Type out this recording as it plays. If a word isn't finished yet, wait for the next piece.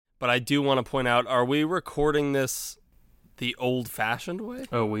but I do want to point out, are we recording this the old-fashioned way?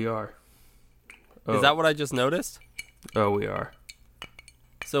 Oh, we are. Oh. Is that what I just noticed? Oh, we are.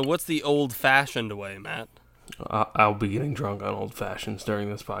 So what's the old-fashioned way, Matt? I'll be getting drunk on old fashions during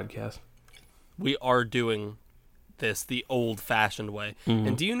this podcast. We are doing this the old-fashioned way. Mm-hmm.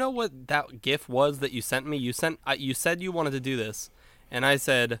 And do you know what that GIF was that you sent me? You said you wanted to do this, and I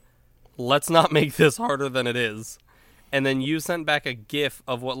said, let's not make this harder than it is. And then you sent back a GIF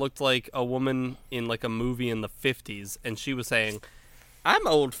of what looked like a woman in like a movie in the 50s, and she was saying, I'm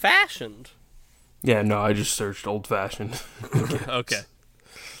old-fashioned. Yeah, no, I just searched old-fashioned. Okay.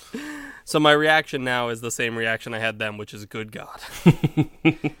 So my reaction now is the same reaction I had then, which is good God.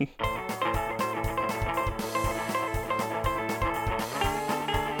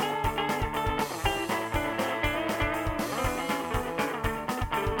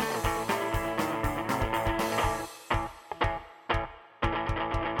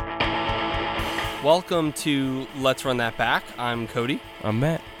 Welcome to Let's Run That Back. I'm Cody. I'm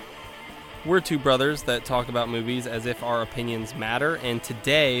Matt. We're two brothers that talk about movies as if our opinions matter, and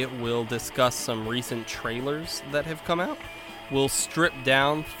today we'll discuss some recent trailers that have come out. We'll strip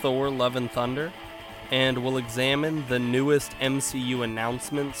down Thor: Love and Thunder, and we'll examine the newest MCU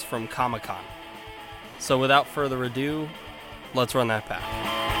announcements from Comic-Con. So without further ado, let's run that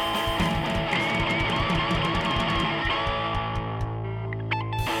back.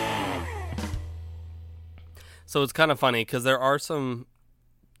 So it's kind of funny because there are some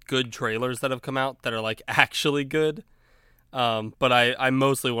good trailers that have come out that are like actually good, but I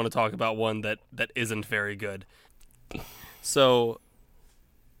mostly want to talk about one that isn't very good. So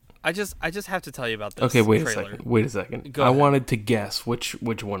I just have to tell you about this. Okay, wait trailer. a second. Go I ahead. wanted to guess which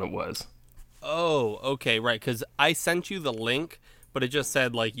one it was. Oh, okay, right, because I sent you the link, but it just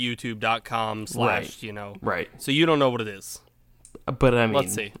said like youtube.com/ Right. Right. So you don't know what it is. But I mean,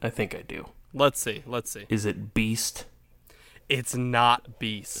 Let's see. I think I do. Let's see. Is it Beast? It's not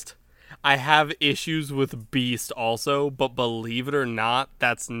Beast. I have issues with Beast also, but believe it or not,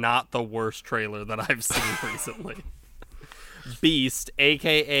 that's not the worst trailer that I've seen recently. Beast,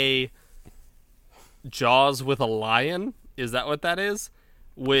 a.k.a. Jaws with a lion? Is that what that is?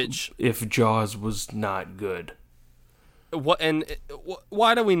 Which... If Jaws was not good.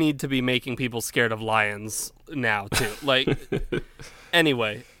 Why do we need to be making people scared of lions now, too? Like...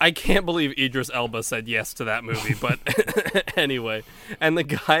 Anyway, I can't believe Idris Elba said yes to that movie, but anyway. And the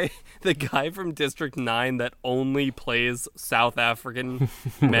guy from District 9 that only plays South African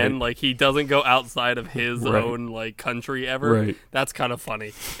men, like he doesn't go outside of his own like country ever. Right. That's kind of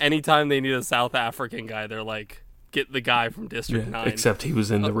funny. Anytime they need a South African guy, they're like, get the guy from District 9. Except he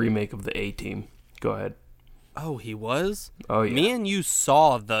was in the remake of the A-Team. Go ahead. Oh, he was? Oh, yeah. Me and you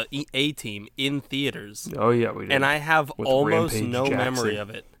saw the A-Team in theaters. Oh, yeah, we did. And I have With almost Rampage no Jackson memory of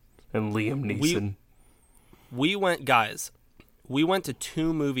it. And Liam Neeson. We went to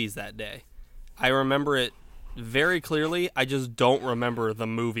 2 movies that day. I remember it very clearly. I just don't remember the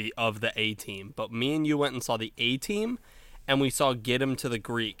movie of the A-Team. But me and you went and saw the A-Team, and we saw Get Him to the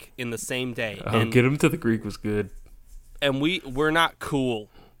Greek in the same day. Get Him to the Greek was good. And we're not cool,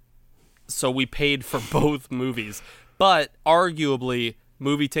 so we paid for both movies. But arguably,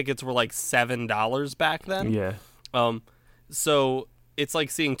 movie tickets were like $7 back then. Yeah. So it's like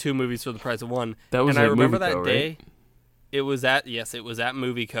seeing 2 movies for the price of one. That was and I at remember Movieco, that day. right? It was at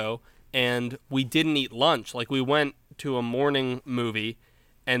Movieco, and we didn't eat lunch. Like we went to a morning movie,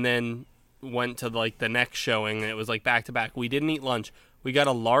 and then went to like the next showing. And it was like back to back. We didn't eat lunch. We got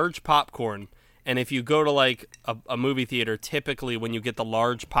a large popcorn, and if you go to like a movie theater, typically when you get the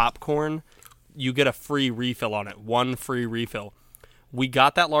large popcorn, you get a free refill on it. 1 free refill. We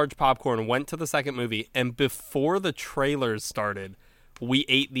got that large popcorn, went to the second movie, and before the trailers started, we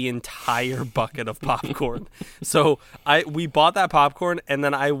ate the entire bucket of popcorn. So we bought that popcorn, and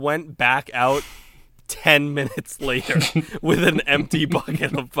then I went back out 10 minutes later with an empty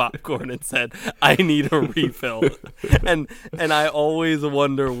bucket of popcorn and said, I need a refill. And I always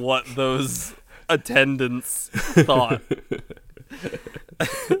wonder what those attendants thought.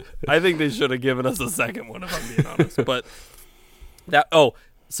 I think they should have given us a second one, if I'm being honest. But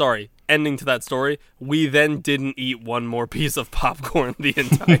ending to that story, we then didn't eat one more piece of popcorn the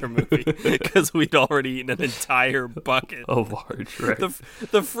entire movie because we'd already eaten an entire bucket. A large, right?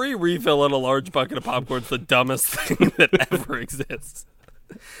 The free refill on a large bucket of popcorn is the dumbest thing that ever exists.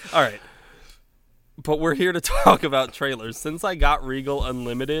 All right. But we're here to talk about trailers. Since I got Regal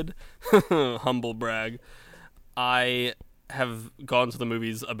Unlimited, humble brag, I have gone to the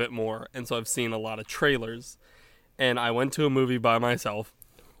movies a bit more, and so I've seen a lot of trailers. And I went to a movie by myself.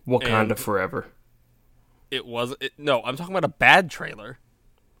 Wakanda Forever. No, I'm talking about a bad trailer.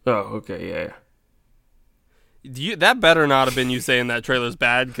 Oh, okay, yeah. That better not have been you saying that trailer's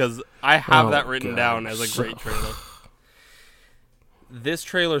bad, because I have that written God, down as a great trailer. This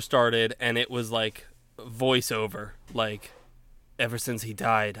trailer started, and it was like voiceover, like, ever since he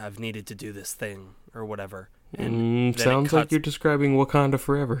died, I've needed to do this thing, or whatever. And sounds like you're describing Wakanda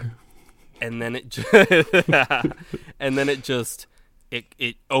Forever. And then it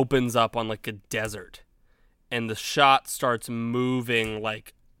it opens up on like a desert, and the shot starts moving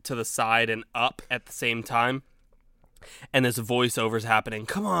like to the side and up at the same time. And this voiceover's happening.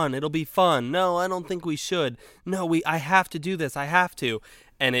 Come on, it'll be fun. No, I don't think we should. No, I have to do this. I have to.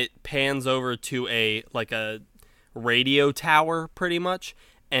 And it pans over to a radio tower, pretty much,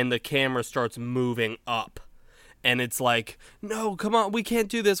 and the camera starts moving up. And it's like, no, come on, we can't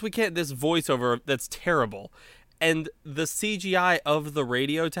do this. We can't. This voiceover that's terrible. And the CGI of the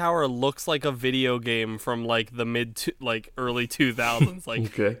radio tower looks like a video game from like the early 2000s.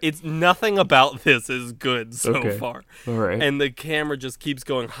 Like, okay. It's nothing about this is good so far. All right. And the camera just keeps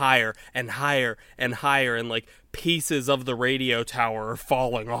going higher and higher and higher, and like pieces of the radio tower are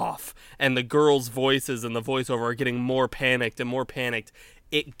falling off, and the girls' voices and the voiceover are getting more panicked and more panicked.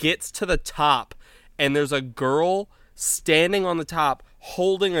 It gets to the top, and there's a girl standing on the top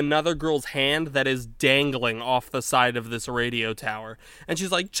holding another girl's hand that is dangling off the side of this radio tower. And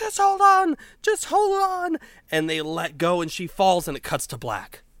she's like, just hold on, just hold on. And they let go, and she falls, and it cuts to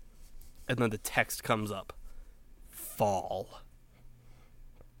black. And then the text comes up. Fall.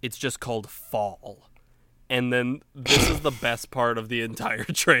 It's just called Fall. And then this is the best part of the entire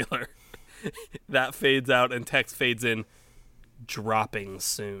trailer. That fades out, and text fades in. Dropping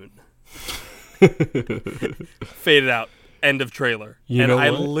soon. Faded out. End of trailer. And I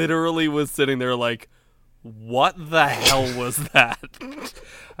literally was sitting there like, what the hell was that?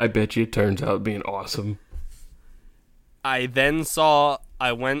 I bet you it turns out being awesome. I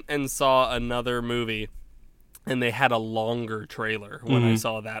went and saw another movie, and they had a longer trailer when I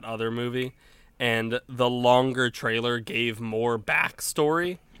saw that other movie. And the longer trailer gave more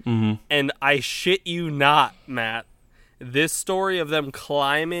backstory. And I shit you not, Matt, this story of them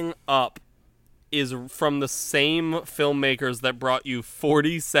climbing up is from the same filmmakers that brought you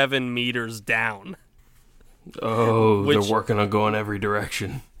 47 Meters Down. Oh, they're working on going every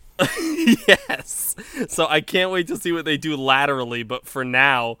direction. Yes. So I can't wait to see what they do laterally, but for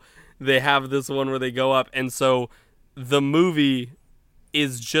now, they have this one where they go up, and so the movie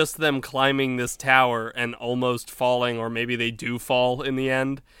is just them climbing this tower and almost falling, or maybe they do fall in the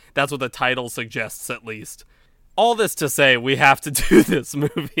end. That's what the title suggests, at least. All this to say, we have to do this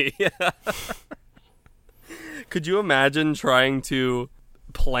movie. Could you imagine trying to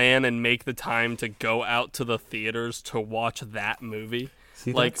plan and make the time to go out to the theaters to watch that movie?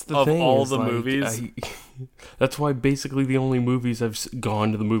 See, like, that's the of thing, all is, the like, movies? That's why basically the only movies I've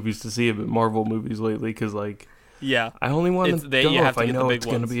gone to the movies to see have been Marvel movies lately, because, like, yeah, I only want to go if I know it's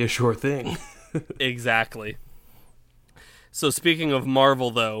going to be a sure thing. Exactly. So speaking of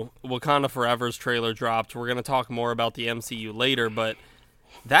Marvel, though, Wakanda Forever's trailer dropped. We're going to talk more about the MCU later, but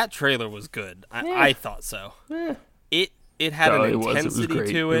that trailer was good. I thought so. It had an intensity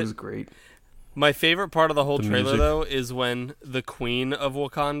to it. It was great. My favorite part of the whole trailer, music. though, is when the Queen of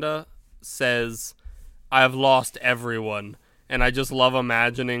Wakanda says, "I've lost everyone." And I just love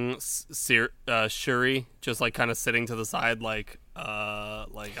imagining Shuri just like kind of sitting to the side like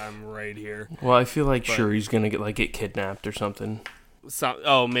I'm right here. Well, I feel like Shuri's going to get kidnapped or something.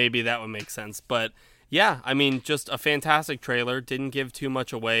 Maybe that would make sense. But yeah, I mean, just a fantastic trailer. Didn't give too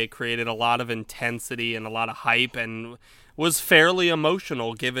much away. Created a lot of intensity and a lot of hype, and was fairly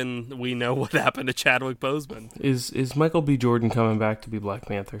emotional given we know what happened to Chadwick Boseman. Is Michael B. Jordan coming back to be Black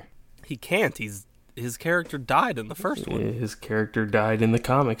Panther? He can't. His character died in the first one. His character died in the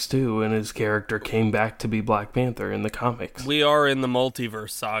comics, too, and his character came back to be Black Panther in the comics. We are in the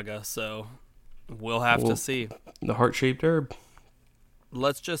multiverse saga, so we'll have to see. The heart-shaped herb.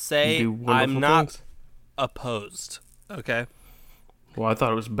 Let's just say I'm not opposed, okay? Well, I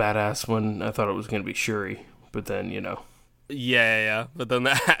thought it was badass when I thought it was going to be Shuri, but then, Yeah. But then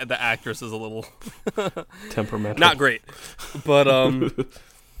the actress is a little... temperamental. Not great. But,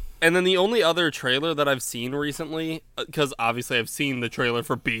 and then the only other trailer that I've seen recently, because obviously I've seen the trailer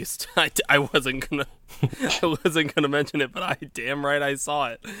for Beast. I wasn't gonna mention it, but I damn right I saw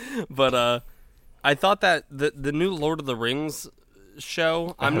it. But I thought that the new Lord of the Rings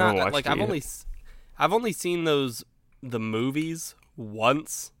show. I've only seen the movies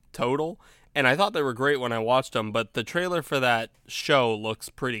once total, and I thought they were great when I watched them. But the trailer for that show looks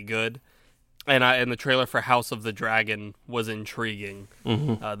pretty good. And the trailer for House of the Dragon was intriguing.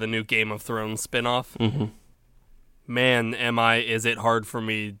 The new Game of Thrones spinoff. Man, is it hard for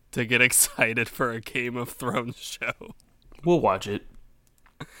me to get excited for a Game of Thrones show. We'll watch it.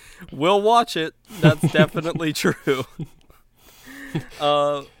 We'll watch it. That's definitely true.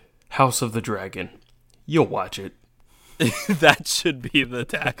 House of the Dragon. You'll watch it. That should be the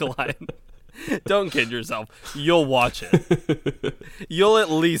tagline. Don't kid yourself. You'll watch it. You'll at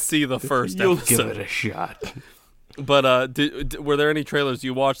least see the first You'll episode. give it a shot. But were there any trailers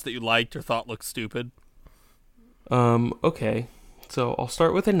you watched that you liked or thought looked stupid? Okay. So I'll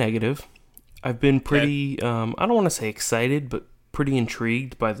start with a negative. I've been pretty, I don't want to say excited, but pretty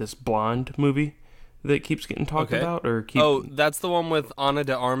intrigued by this Blonde movie that keeps getting talked about. Oh, that's the one with Ana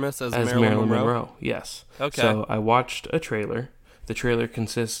de Armas as Marilyn Monroe? Yes. Okay. So I watched a trailer. The trailer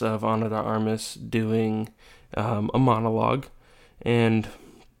consists of Ana de Armas doing a monologue and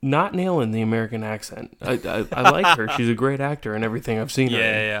not nailing the American accent. I like her. She's a great actor and everything I've seen her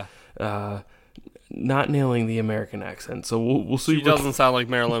in. Yeah. Not nailing the American accent. So we'll see. She doesn't sound like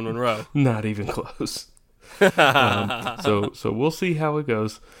Marilyn Monroe. Not even close. So we'll see how it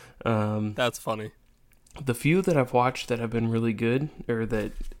goes. That's funny. The few that I've watched that have been really good, or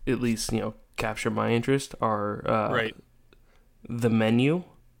that at least capture my interest, are right. The Menu.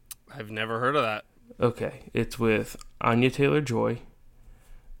 I've never heard of that. Okay, it's with Anya Taylor-Joy.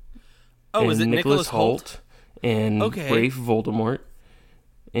 Oh, is it Nicholas Hoult? And Rafe Voldemort.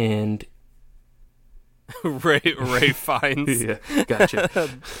 And Ray Fiennes. Yeah, gotcha.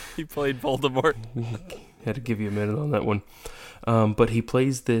 He played Voldemort. Had to give you a minute on that one. But he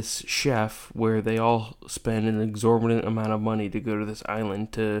plays this chef where they all spend an exorbitant amount of money to go to this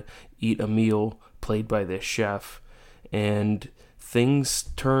island to eat a meal played by this chef. And things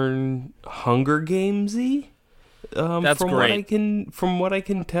turn Hunger Games-y. That's from great. From what I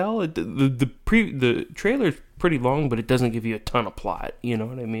can tell, the trailer's pretty long, but it doesn't give you a ton of plot. You know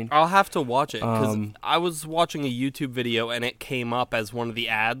what I mean? I'll have to watch it because I was watching a YouTube video and it came up as one of the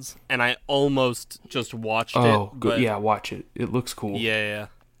ads, and I almost just watched it. Oh, good. Yeah, watch it. It looks cool. Yeah.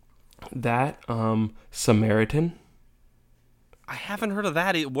 That Samaritan. I haven't heard of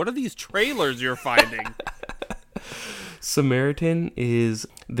that. What are these trailers you're finding? Samaritan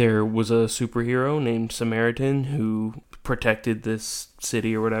there was a superhero named Samaritan who protected this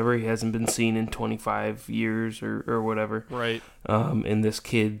city or whatever. He hasn't been seen in 25 years or whatever. Right. And this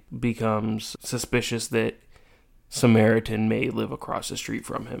kid becomes suspicious that Samaritan may live across the street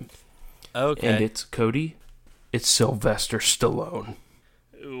from him. Okay. And it's Cody. It's Sylvester Stallone.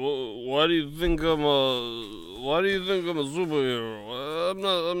 Why do you think I'm a superhero? I'm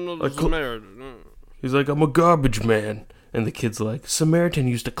not a Samaritan. He's like, I'm a garbage man. And the kid's like, Samaritan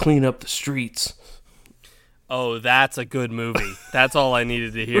used to clean up the streets. Oh, that's a good movie. That's all I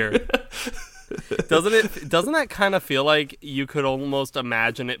needed to hear. Doesn't that kind of feel like you could almost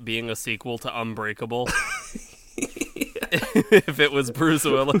imagine it being a sequel to Unbreakable? If it was Bruce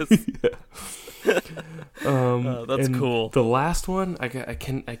Willis. That's cool. The last one,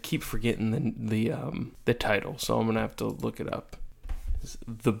 I keep forgetting the title, so I'm gonna have to look it up.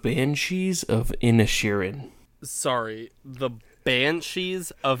 The Banshees of Inisherin. Sorry, the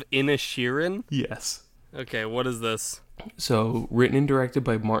Banshees of Inisherin? Yes. Okay, what is this? So, written and directed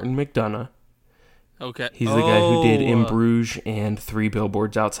by Martin McDonagh. Okay. He's the guy who did In Bruges and 3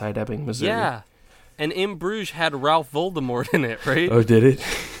 Billboards Outside Ebbing, Missouri. Yeah. And In Bruges had Ralph Voldemort in it, right? Oh, did it?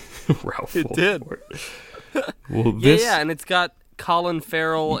 Ralph It Voldemort. did. Well, Yeah, and it's got Colin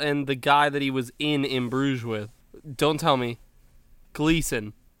Farrell and the guy that he was in Bruges with. Don't tell me.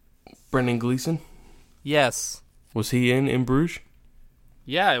 Gleeson. Brendan Gleeson? Yes. Was he in Bruges?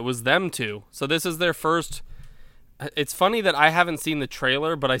 Yeah, it was them two. So this is their first... It's funny that I haven't seen the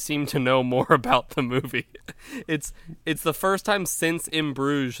trailer, but I seem to know more about the movie. It's the first time since In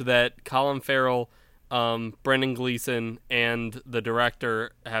Bruges that Colin Farrell, Brendan Gleeson, and the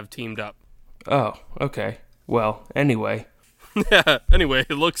director have teamed up. Oh, okay. Well, anyway. Yeah, anyway,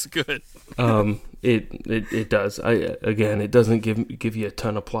 it looks good. It does. It doesn't give you a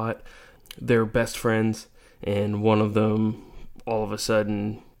ton of plot. They're best friends, and one of them all of a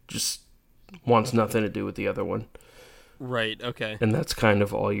sudden just wants nothing to do with the other one. Right. Okay. And that's kind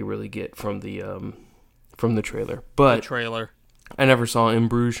of all you really get from the trailer. But the trailer. I never saw In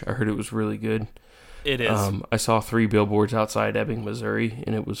Bruges. I heard it was really good. It is. I saw 3 Billboards Outside Ebbing, Missouri,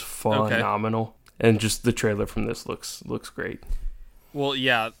 and it was phenomenal. Okay. And just the trailer from this looks great. Well,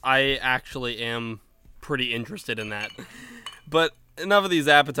 yeah, I actually am pretty interested in that. But enough of these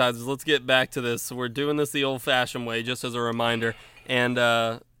appetizers. Let's get back to this. We're doing this the old-fashioned way, just as a reminder. And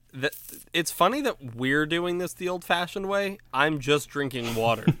it's funny that we're doing this the old-fashioned way. I'm just drinking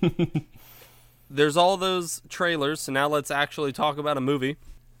water. There's all those trailers, so now let's actually talk about a movie.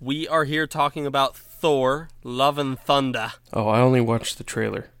 We are here talking about Thor, Love and Thunder. Oh, I only watched the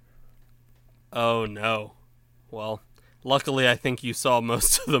trailer. Oh, no. Well, luckily I think you saw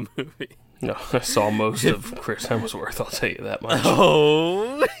most of the movie. No, I saw most of Chris Hemsworth, I'll tell you that much.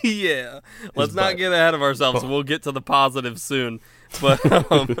 Oh, yeah. Let's not get ahead of ourselves. We'll get to the positives soon. But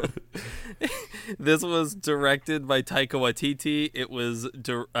this was directed by Taika Waititi. It was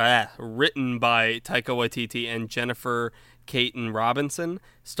written by Taika Waititi and Jennifer Caton Robinson,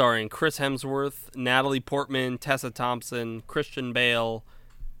 starring Chris Hemsworth, Natalie Portman, Tessa Thompson, Christian Bale,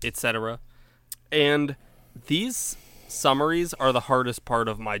 etc. And these summaries are the hardest part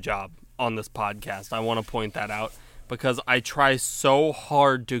of my job on this podcast. I want to point that out because I try so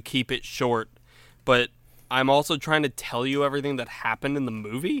hard to keep it short, but I'm also trying to tell you everything that happened in the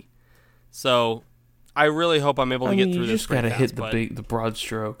movie. So I really hope I'm able to get through this. You just got to hit the broad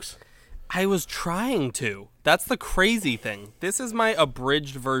strokes. I was trying to. That's the crazy thing. This is my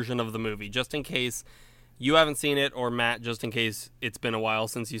abridged version of the movie, just in case you haven't seen it, or Matt, just in case it's been a while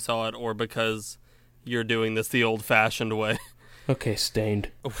since you saw it, or because you're doing this the old-fashioned way. Okay,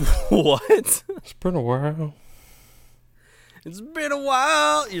 Stained. What? It's been a while. It's been a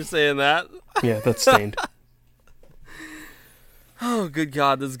while. You're saying that? Yeah, that's Stained. Oh, good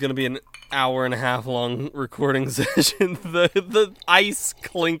God. This is going to be an hour and a half long recording session. The ice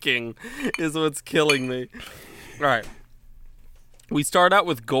clinking is what's killing me. All right. We start out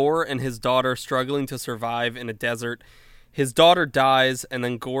with Gorr and his daughter struggling to survive in a desert. His daughter dies, and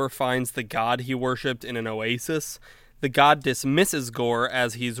then Gorr finds the god he worshipped in an oasis. The god dismisses Gorr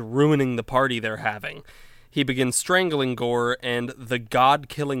as he's ruining the party they're having. He begins strangling Gorr, and the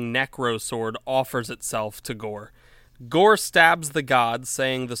god-killing Necro sword offers itself to Gorr. Gorr stabs the god,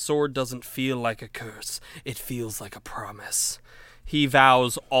 saying the sword doesn't feel like a curse, it feels like a promise. He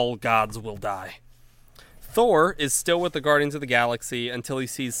vows all gods will die. Thor is still with the Guardians of the Galaxy until he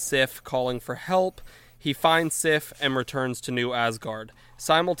sees Sif calling for help. He finds Sif and returns to New Asgard.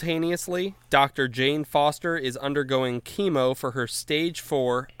 Simultaneously, Dr. Jane Foster is undergoing chemo for her stage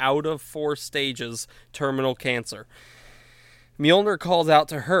 4 out of 4 stages terminal cancer. Mjolnir calls out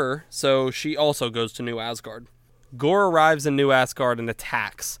to her, so she also goes to New Asgard. Gorr arrives in New Asgard and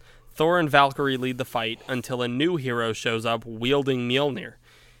attacks. Thor and Valkyrie lead the fight until a new hero shows up wielding Mjolnir.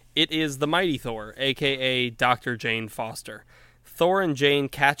 It is the Mighty Thor, aka Dr. Jane Foster. Thor and Jane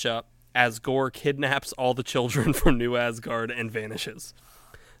catch up as Gorr kidnaps all the children from New Asgard and vanishes.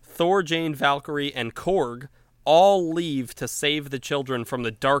 Thor, Jane, Valkyrie, and Korg all leave to save the children from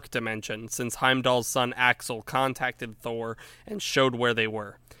the Dark Dimension since Heimdall's son Axel contacted Thor and showed where they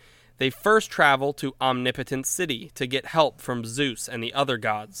were. They first travel to Omnipotent City to get help from Zeus and the other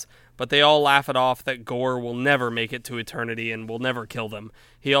gods, but they all laugh it off that Gorr will never make it to eternity and will never kill them.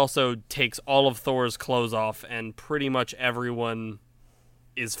 He also takes all of Thor's clothes off, and pretty much everyone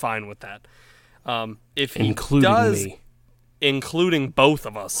is fine with that. If he including me. Including both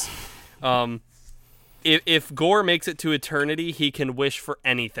of us. If Gorr makes it to eternity, he can wish for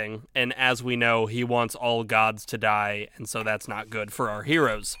anything, and as we know, he wants all gods to die, and so that's not good for our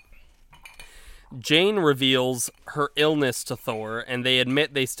heroes. Jane reveals her illness to Thor, and they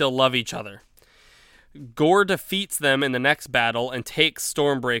admit they still love each other. Gorr defeats them in the next battle and takes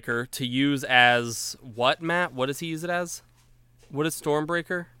Stormbreaker to use as... What, Matt? What does he use it as? What is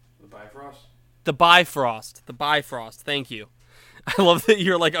Stormbreaker? The Bifrost? The Bifrost. The Bifrost. Thank you. I love that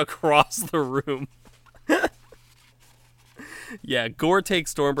you're like across the room. Yeah, Gorr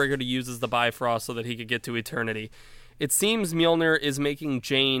takes Stormbreaker to use as the Bifrost so that he could get to eternity. It seems Mjolnir is making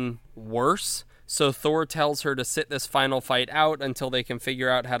Jane worse, so Thor tells her to sit this final fight out until they can figure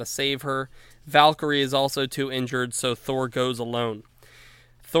out how to save her. Valkyrie is also too injured, so Thor goes alone.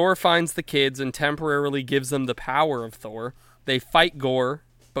 Thor finds the kids and temporarily gives them the power of Thor. They fight Gorr,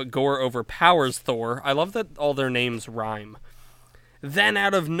 but Gorr overpowers Thor. I love that all their names rhyme. Then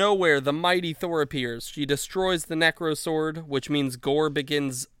out of nowhere, the mighty Thor appears. She destroys the Necro Sword, which means Gorr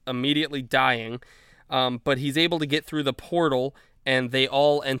begins immediately dying, but he's able to get through the portal, and they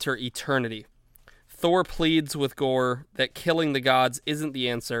all enter eternity. Thor pleads with Gorr that killing the gods isn't the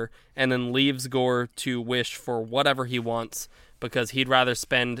answer, and then leaves Gorr to wish for whatever he wants, because he'd rather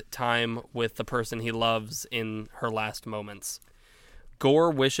spend time with the person he loves in her last moments.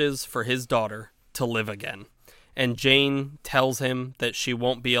 Gorr wishes for his daughter to live again, and Jane tells him that she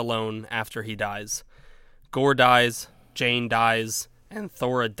won't be alone after he dies. Gorr dies, Jane dies, and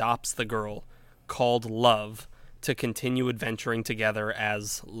Thor adopts the girl, called Love, to continue adventuring together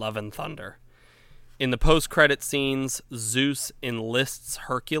as Love and Thunder. In the post-credit scenes, Zeus enlists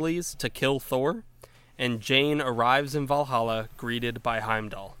Hercules to kill Thor, and Jane arrives in Valhalla greeted by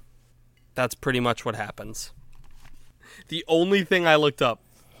Heimdall. That's pretty much what happens. The only thing I looked up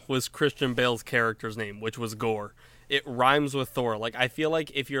was Christian Bale's character's name, which was Gore. It rhymes with Thor. Like, I feel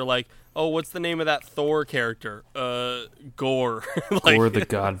like if you're like, oh, what's the name of that Thor character? Gore. Like, Or the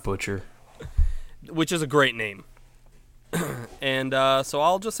God Butcher. which is a great name. And so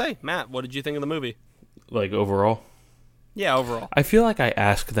I'll just say, Matt, what did you think of the movie? Like, overall? Yeah, overall. I feel like I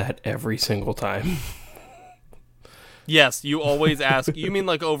ask that every single time. Yes, you always ask. You mean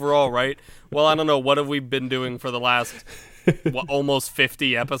like overall, right? Well, I don't know. What have we been doing for the last, almost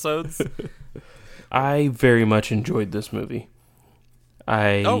 50 episodes? I very much enjoyed this movie.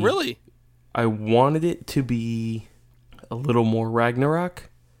 Oh, really? I wanted it to be a little more Ragnarok.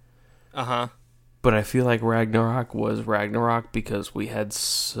 Uh-huh. But I feel like Ragnarok was Ragnarok because we had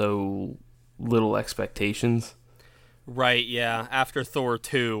so little expectations. Right, yeah. After Thor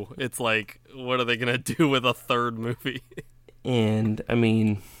 2, it's like, what are they going to do with a third movie? And, I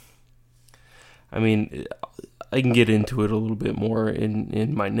mean, I can get into it a little bit more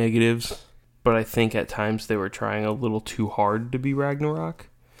in my negatives, but I think at times they were trying a little too hard to be Ragnarok.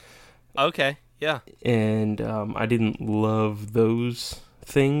 Okay, yeah. And I didn't love those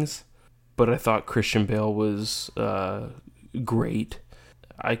things, but I thought Christian Bale was great.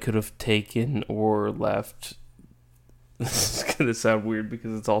 I could have taken or left. This is going to sound weird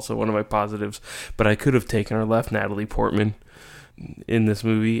because it's also one of my positives, but I could have taken or left Natalie Portman in this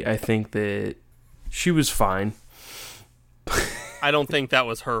movie. I think that she was fine. I don't think that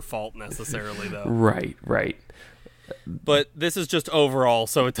was her fault necessarily, though. Right. But this is just overall,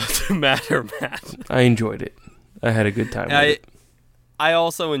 so it doesn't matter, Matt. I enjoyed it. I had a good time with it. I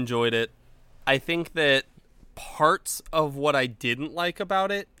also enjoyed it. I think that parts of what I didn't like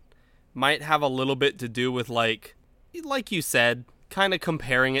about it might have a little bit to do with, like you said, kind of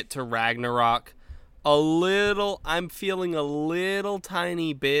comparing it to Ragnarok. I'm feeling a little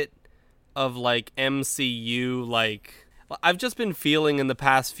tiny bit of, like, MCU, like, I've just been feeling in the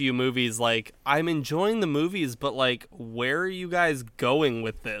past few movies, like, I'm enjoying the movies, but, like, where are you guys going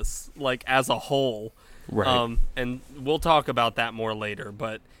with this, like, as a whole? Right. And we'll talk about that more later,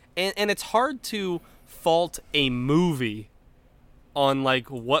 but, and it's hard to fault a movie on, like,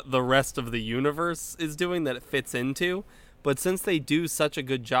 what the rest of the universe is doing that it fits into, but since they do such a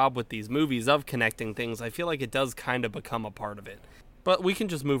good job with these movies of connecting things, I feel like it does kind of become a part of it. But we can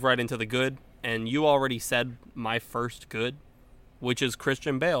just move right into the good, and you already said my first good, which is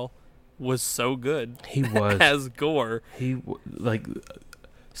Christian Bale was so good. He was. As Gore.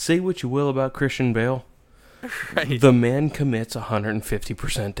 Say what you will about Christian Bale. Right. The man commits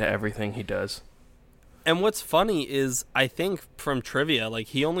 150% to everything he does. And what's funny is, I think from trivia, like,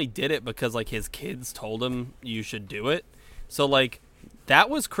 he only did it because, like, his kids told him you should do it. So, like, that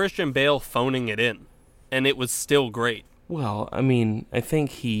was Christian Bale phoning it in, and it was still great. Well, I mean, I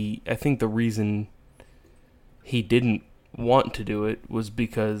think the reason he didn't want to do it was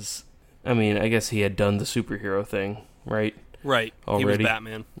because, I mean, I guess he had done the superhero thing, right? Right. Already. He was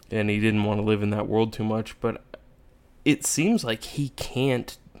Batman. And he didn't want to live in that world too much, but it seems like he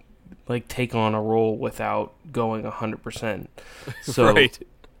can't, like, take on a role without going 100%. So right.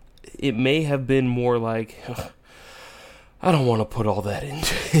 It may have been more like, I don't want to put all that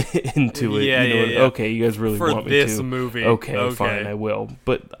into it. Yeah, yeah. Okay, you guys really for want me to. this movie. Okay, fine, I will.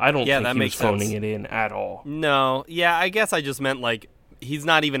 But I don't think that he was makes phoning sense. it in at all. No, yeah, I guess I just meant, like, he's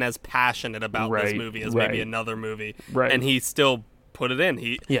not even as passionate about this movie as maybe another movie. Right. And he still put it in.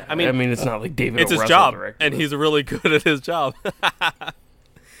 I mean, it's not like David it's O. his Russell job, directed and it. he's really good at his job.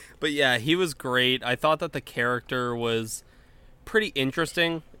 But yeah, he was great. I thought that the character was pretty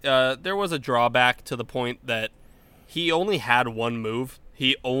interesting. There was a drawback to the point that he only had one move.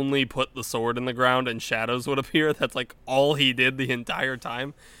 He only put the sword in the ground and shadows would appear. That's, like, all he did the entire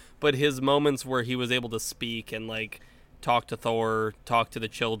time. But his moments where he was able to speak and, like, talk to Thor, talk to the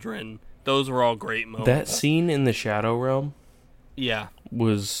children, those were all great moments. That scene in the Shadow Realm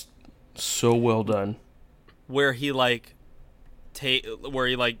was so well done. Where he, like,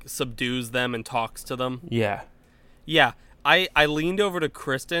 subdues them and talks to them. Yeah. Yeah. I leaned over to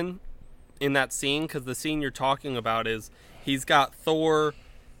Kristen in that scene, because the scene you're talking about is he's got Thor,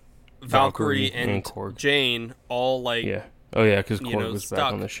 Valkyrie and Korg. Jane all, like... Yeah. Oh, yeah, because Korg was stuck.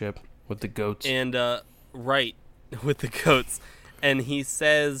 back on the ship with the goats. And, right, with the goats. And he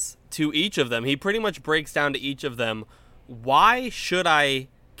says to each of them, he pretty much breaks down to each of them, why should I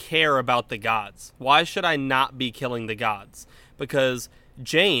care about the gods? Why should I not be killing the gods? Because,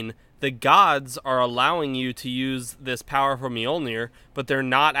 Jane, the gods are allowing you to use this power from Mjolnir, but they're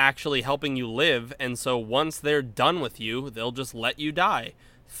not actually helping you live, and so once they're done with you, they'll just let you die.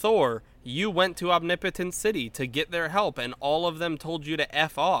 Thor, you went to Omnipotent City to get their help, and all of them told you to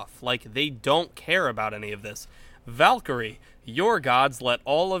F off. Like, they don't care about any of this. Valkyrie, your gods let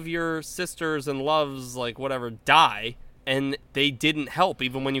all of your sisters and loves, like whatever, die, and they didn't help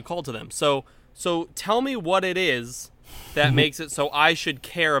even when you called to them. So tell me what it is that makes it so I should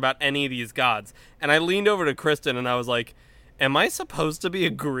care about any of these gods. And I leaned over to Kristen and I was like, am I supposed to be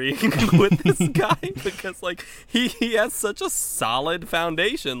agreeing with this guy? Because, like, he has such a solid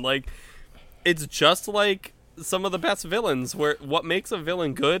foundation. Like, it's just like some of the best villains, where what makes a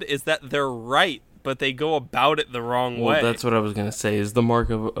villain good is that they're right, but they go about it the wrong way. Well, that's what I was going to say, is the mark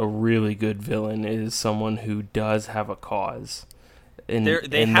of a really good villain is someone who does have a cause. And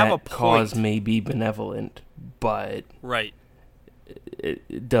they have that a point. Cause may be benevolent, but right,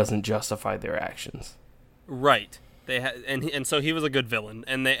 it doesn't justify their actions. Right. And so he was a good villain,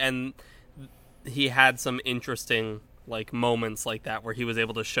 and he had some interesting like moments like that where he was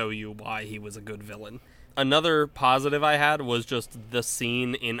able to show you why he was a good villain. Another positive I had was just the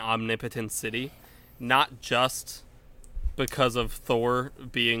scene in Omnipotent City, not just because of Thor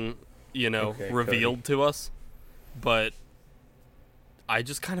being, revealed to us, but I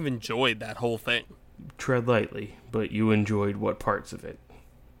just kind of enjoyed that whole thing. Tread lightly, but you enjoyed what parts of it?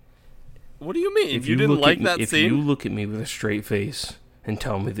 What do you mean? If you didn't like that scene? If you look at me with a straight face and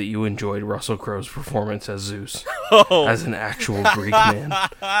tell me that you enjoyed Russell Crowe's performance as Zeus, as an actual Greek man.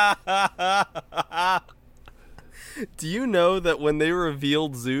 Do you know that when they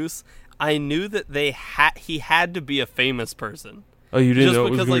revealed Zeus, I knew that he had to be a famous person. Oh, you didn't just know it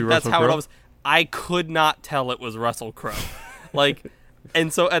was because, going to be that's Russell how Crowe? it was. I could not tell it was Russell Crowe. Like,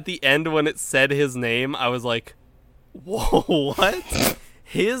 and so at the end when it said his name, I was like, whoa, what?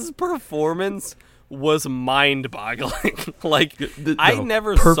 His performance was mind-boggling. Like, I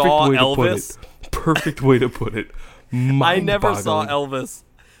never saw Elvis. Perfect way to put it. I never saw Elvis,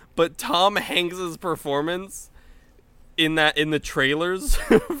 but Tom Hanks's performance in the trailers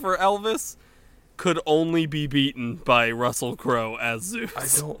for Elvis could only be beaten by Russell Crowe as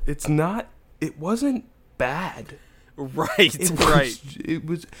Zeus. It wasn't bad. Right. It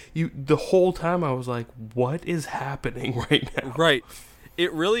was the whole time I was like, what is happening right now? Right.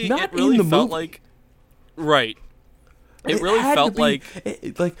 It really felt movie. like right. It really felt like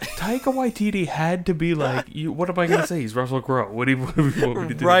Taika Waititi had to be like, what am I going to say? He's Russell Crowe. What do you want me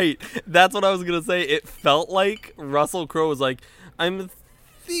to do? Right. That's what I was going to say. It felt like Russell Crowe was like, I'm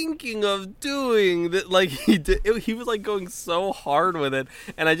thinking of doing that. Like, he was like going so hard with it.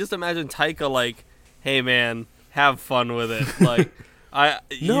 And I just imagine Taika like, hey man, have fun with it. Like,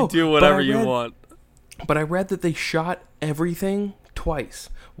 you do whatever you want. But I read that they shot everything twice.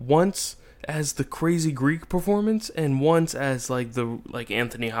 Once as the crazy Greek performance, and once as like the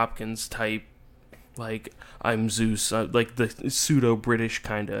Anthony Hopkins type, like I'm Zeus, like the pseudo British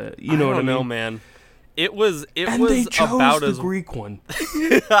kind of. You know what I mean? No, man. It was and they chose about the Greek one.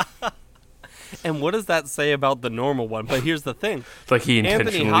 And what does that say about the normal one? But here's the thing: like he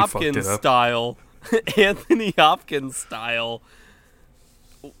intentionally fucked it up. Anthony Hopkins style.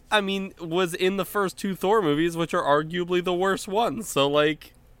 I mean, was in the first two Thor movies, which are arguably the worst ones. So,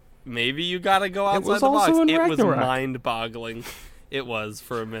 like, maybe you gotta go outside the box. It was mind-boggling. It was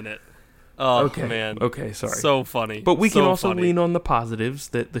for a minute. Oh, okay. Man. Okay, sorry. So funny. But we can also lean on the positives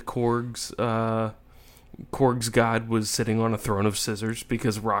that the Korg's god was sitting on a throne of scissors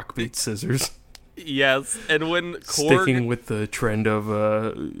because rock beats scissors. Yes, and when Korg... Sticking with the trend of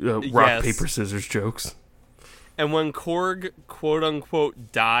rock, paper, scissors jokes. And when Korg,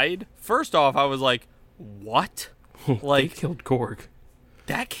 quote-unquote, died, first off, I was like, what? Like, they killed Korg.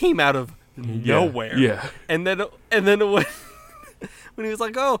 That came out of nowhere. Yeah. And then when he was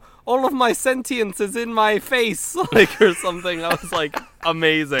like, oh, all of my sentience is in my face, like, or something, I was like,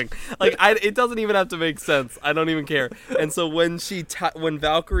 amazing. Like, it doesn't even have to make sense. I don't even care. And so when when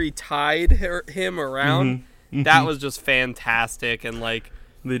Valkyrie tied him around, that was just fantastic. And, like,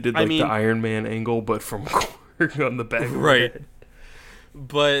 they did the Iron Man angle, but from Korg on the back of her head.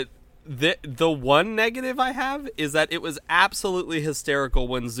 But the one negative I have is that it was absolutely hysterical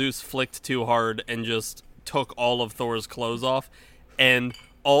when Zeus flicked too hard and just took all of Thor's clothes off, and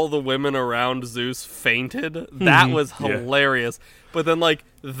all the women around Zeus fainted. That was hilarious. But then, like,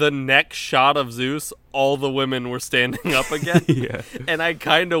 the next shot of Zeus, all the women were standing up again. Yeah. And I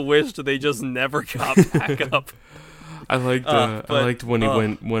kind of wished they just never got back up. I liked when he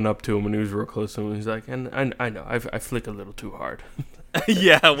went up to him and he was real close to him. He's like, and I know I flick a little too hard.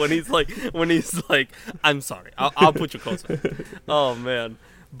 Yeah, when he's like, I'm sorry, I'll put you closer. Oh man,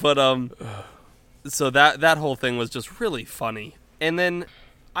 but so that whole thing was just really funny. And then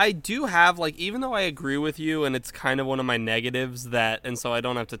I do have, like, even though I agree with you, and it's kind of one of my negatives and so I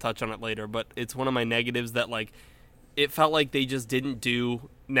don't have to touch on it later, but it's one of my negatives that, like, it felt like they just didn't do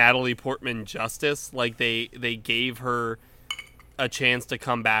Natalie Portman justice. Like, they gave her a chance to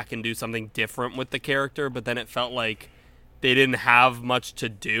come back and do something different with the character, but then it felt like they didn't have much to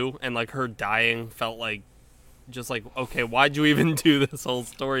do, and like her dying felt like just like, okay, why'd you even do this whole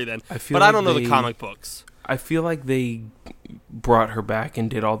story then? But I don't know the comic books. I feel like they brought her back and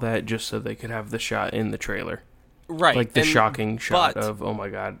did all that just so they could have the shot in the trailer. Right. Like the shocking shot of, oh my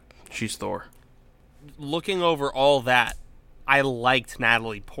god, she's Thor. Looking over all that, I liked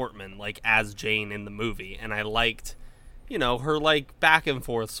Natalie Portman, like, as Jane in the movie, and I liked, you know, her, like, back and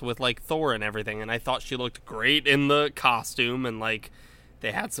forths with, like, Thor and everything, and I thought she looked great in the costume, and, like,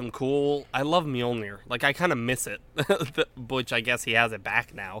 they had some cool... I love Mjolnir. Like, I kind of miss it, which I guess he has it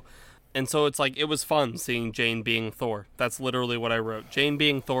back now. And so it's like, it was fun seeing Jane being Thor. That's literally what I wrote. Jane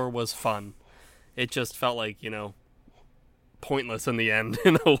being Thor was fun. It just felt like, you know, pointless in the end,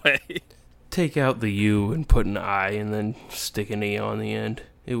 in a way. Take out the U and put an I and then stick an E on the end.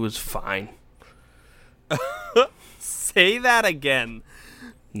 It was fine. Say that again.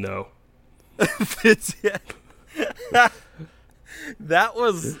 No. That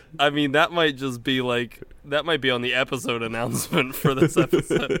was, I mean, that might just be like, that might be on the episode announcement for this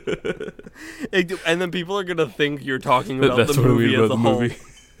episode. And then people are going to think you're talking about the movie as a whole.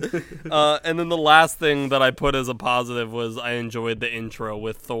 And then the last thing that I put as a positive was I enjoyed the intro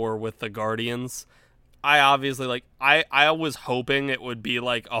with Thor with the Guardians. I obviously, like, I was hoping it would be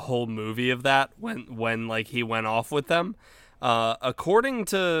like a whole movie of that when like he went off with them. According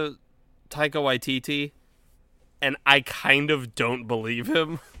to Taika Waititi, and I kind of don't believe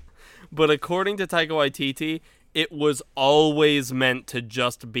him, but according to Taika Waititi, it was always meant to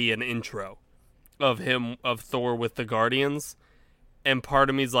just be an intro of Thor with the Guardians. And part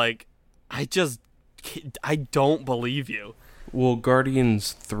of me's like, I don't believe you. Well,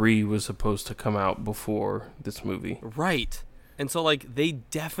 Guardians 3 was supposed to come out before this movie. Right. And so, like, they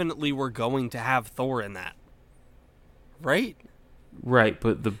definitely were going to have Thor in that. Right? Right,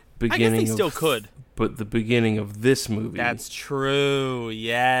 but the beginning I guess they still could. But the beginning of this movie... That's true.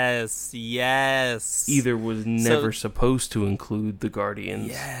 Yes. Either was never supposed to include the Guardians.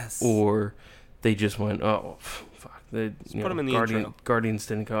 Yes. Or they just went, oh, fuck. Put them in the intro. Guardians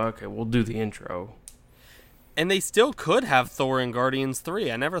didn't go, okay, we'll do the intro. And they still could have Thor in Guardians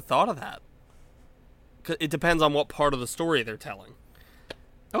 3. I never thought of that. It depends on what part of the story they're telling.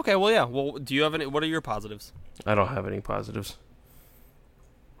 Okay, well, yeah. Well, do you have any... What are your positives? I don't have any positives.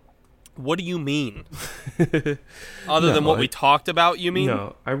 What do you mean? Other than what we talked about, you mean?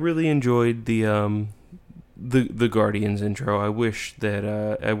 No, I really enjoyed the Guardians intro. I wish that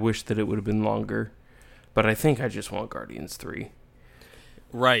it would have been longer, but I think I just want Guardians 3.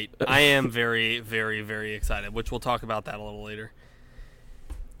 Right. I am very, very, very excited, which we'll talk about that a little later.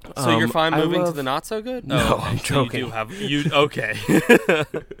 So you're fine moving to the not so good? No, I'm joking. Okay.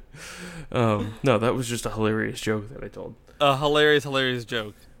 No, that was just a hilarious joke that I told. A hilarious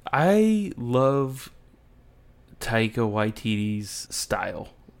joke. I love Taika Waititi's style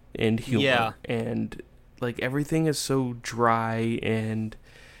and humor, and like everything is so dry, and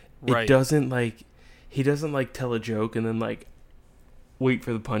it doesn't like he doesn't like tell a joke and then like wait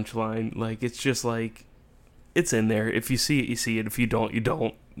for the punchline. Like it's just like it's in there. If you see it, you see it. If you don't, you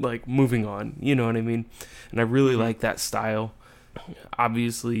don't. Like moving on. You know what I mean? And I really like that style.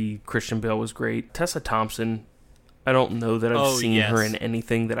 Obviously, Christian Bale was great. Tessa Thompson. I don't know that I've seen her in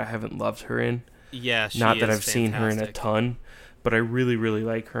anything that I haven't loved her in. Yeah, she Not that is I've seen her in a ton, but I really, really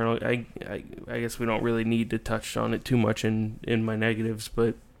like her. I guess we don't really need to touch on it too much in my negatives,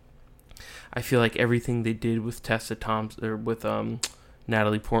 but I feel like everything they did with Tessa Thompson or with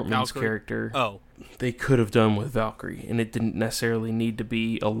Natalie Portman's character, they could have done with Valkyrie, and it didn't necessarily need to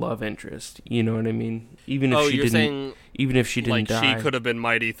be a love interest. You know what I mean? Even if she didn't die, she could have been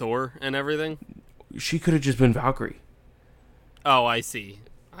Mighty Thor and everything. She could have just been Valkyrie. Oh, I see.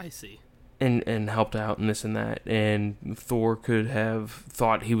 And helped out and this and that. And Thor could have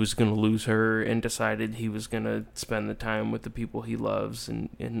thought he was going to lose her and decided he was going to spend the time with the people he loves.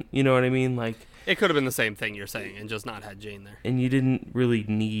 And you know what I mean? Like it could have been the same thing you're saying and just not had Jane there. And you didn't really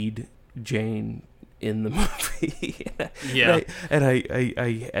need Jane in the movie. Yeah.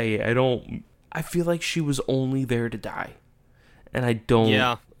 I don't... I feel like she was only there to die. And I don't...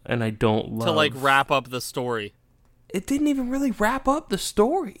 Yeah. And I don't love... To, like, wrap up the story. It didn't even really wrap up the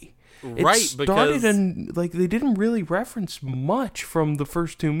story. Right, because... like, they didn't really reference much from the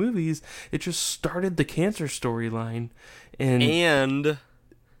first two movies. It just started the cancer storyline. And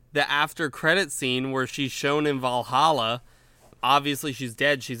the after-credit scene where she's shown in Valhalla... Obviously, she's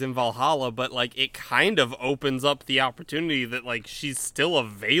dead. She's in Valhalla, but, like, it kind of opens up the opportunity that, like, she's still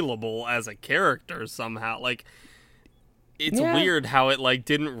available as a character somehow. Like... It's weird how it, like,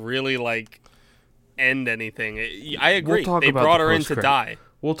 didn't really, like, end anything. I agree. We'll They brought her in to die.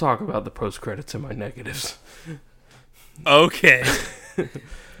 We'll talk about the post credits and my negatives. Okay.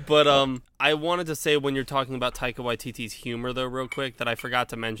 But I wanted to say, when you're talking about Taika Waititi's humor, though, real quick, that I forgot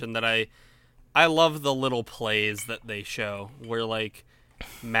to mention that I love the little plays that they show where, like,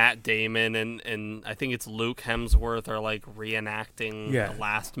 Matt Damon and I think it's Luke Hemsworth are, like, reenacting the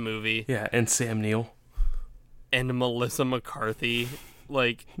last movie. Yeah, and Sam Neill. And Melissa McCarthy.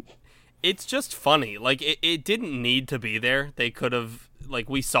 Like, it's just funny. Like, it didn't need to be there. They could have, like,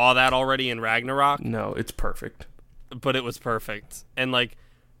 we saw that already in Ragnarok. No, it's perfect. But it was perfect. And, like,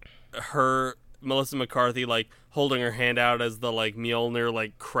 Melissa McCarthy, like, holding her hand out as the, like, Mjolnir,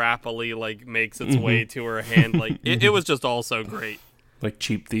 like, crappily, like, makes its way to her hand. Like, it was just all so great. Like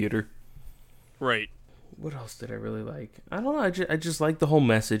cheap theater. Right. What else did I really like? I don't know. I just like the whole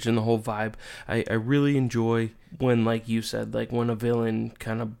message and the whole vibe. I really enjoy when, like you said, like when a villain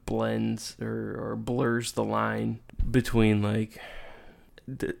kind of blends or blurs the line between, like,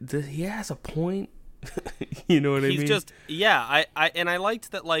 he has a point. You know what I mean? He's just, yeah. I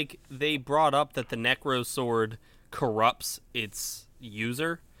liked that, like, they brought up that the Necro Sword corrupts its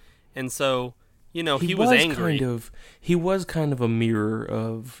user, and so, you know, he was angry. He was kind of a mirror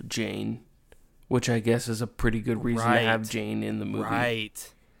of Jane, which I guess is a pretty good reason to have Jane in the movie.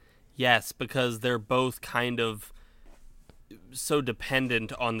 Right. Yes, because they're both kind of so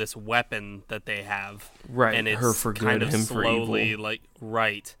dependent on this weapon that they have. Right. And it's her for good, kind of him slowly, for evil. like,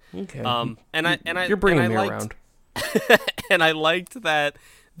 right. Okay. You're bringing me around. And I liked that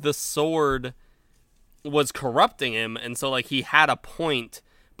the sword was corrupting him, and so, like, he had a point,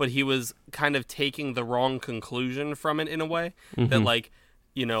 but he was kind of taking the wrong conclusion from it in a way. That, like,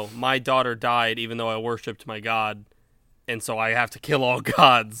 you know, my daughter died even though I worshipped my god, and so I have to kill all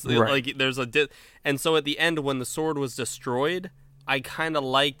gods. Right. Like, there's and so at the end, when the sword was destroyed, I kind of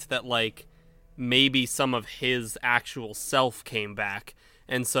liked that, like, maybe some of his actual self came back.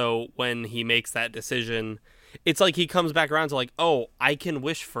 And so when he makes that decision, it's like he comes back around to, like, oh, I can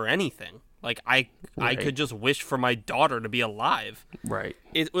wish for anything. Like, I could just wish for my daughter to be alive. Right.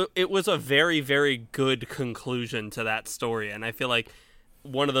 It was a very, very good conclusion to that story. And I feel like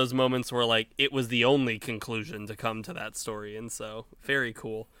one of those moments where, like, it was the only conclusion to come to that story. And so, very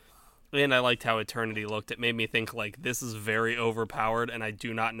cool. And I liked how Eternity looked. It made me think, like, this is very overpowered, and I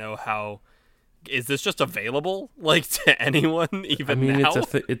do not know how... Is this just available, like, to anyone even now?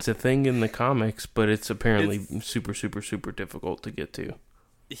 It's a thing in the comics, but it's apparently super, super, super difficult to get to.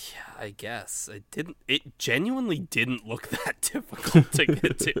 Yeah, I guess. It genuinely didn't look that difficult to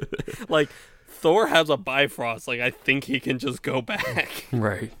get to. Like, Thor has a Bifrost. Like, I think he can just go back.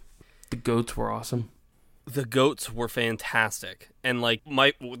 Right. The goats were awesome. The goats were fantastic. And, like,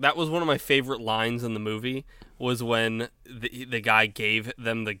 that was one of my favorite lines in the movie, was when the guy gave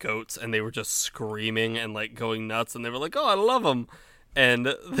them the goats and they were just screaming and, like, going nuts, and they were like, oh, I love them. And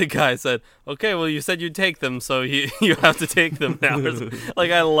the guy said, okay, well, you said you'd take them, so you have to take them now.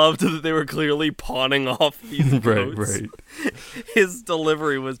 Like, I loved that they were clearly pawning off these goats. Right. His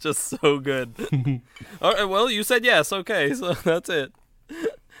delivery was just so good. All right, well, you said yes, okay, so that's it.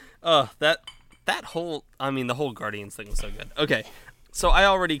 That whole, I mean, the whole Guardians thing was so good. Okay, so I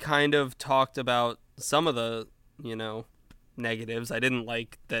already kind of talked about some of the, you know, negatives. I didn't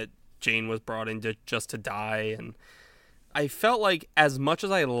like that Jane was brought in just to die, and I felt like, as much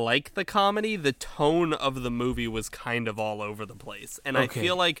as I like the comedy, the tone of the movie was kind of all over the place. And I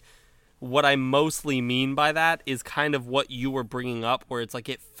feel like what I mostly mean by that is kind of what you were bringing up, where it's like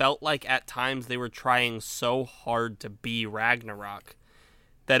it felt like at times they were trying so hard to be Ragnarok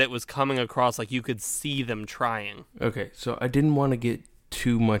that it was coming across like you could see them trying. Okay, so I didn't want to get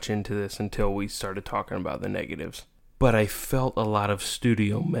too much into this until we started talking about the negatives, but I felt a lot of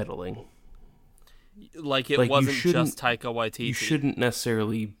studio meddling. Like it wasn't just Taika Waititi. You shouldn't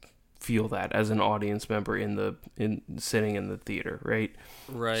necessarily feel that as an audience member in sitting in the theater, right?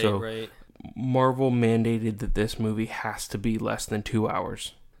 Right, so right. Marvel mandated that this movie has to be less than 2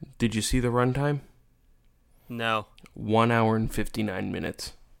 hours. Did you see the runtime? No. 1 hour and 59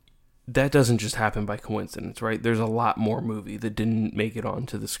 minutes. That doesn't just happen by coincidence, right? There's a lot more movie that didn't make it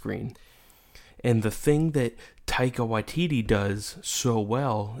onto the screen. And the thing that Taika Waititi does so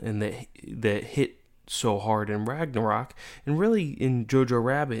well, and that hit so hard in Ragnarok, and really in Jojo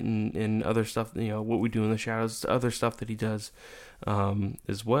Rabbit and other stuff, you know, What We Do in the Shadows, other stuff that he does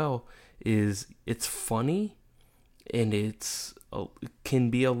as well, is it's funny, and it can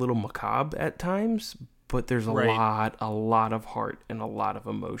be a little macabre at times, but there's a lot of heart and a lot of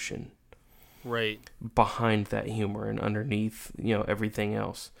emotion behind that humor and underneath, you know, everything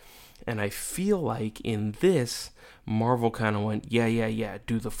else. And I feel like in this, Marvel kind of went, yeah,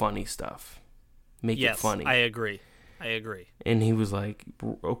 do the funny stuff. make it Yes, funny. I agree. And he was like,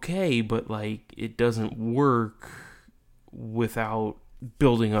 okay, but like it doesn't work without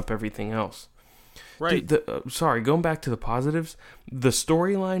building up everything else. Right. Sorry, going back to the positives, the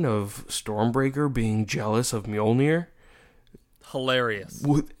storyline of Stormbreaker being jealous of Mjolnir, Hilarious.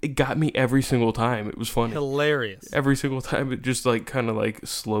 it got me every single time. It was funny. Hilarious. Every single time it just like kind of like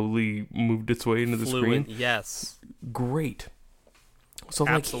slowly moved its way into the screen. Yes. Great. So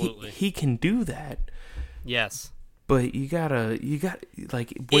like he can do that. Yes. But you got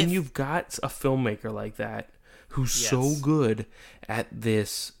like when you've got a filmmaker like that who's so good at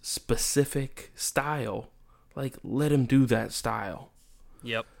this specific style, like let him do that style.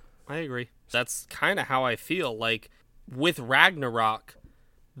 Yep. I agree. That's kind of how I feel. Like with Ragnarok,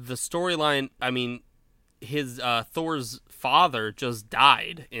 the storyline, I mean, his Thor's father just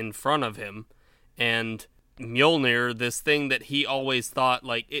died in front of him, and Mjolnir, this thing that he always thought,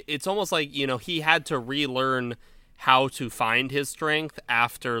 like, it's almost like, you know, he had to relearn how to find his strength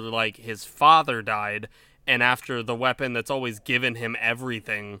after, like, his father died, and after the weapon that's always given him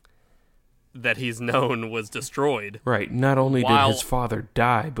everything that he's known was destroyed. Right. Not only did his father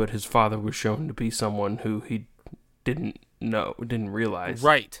die, but his father was shown to be someone who he didn't realize.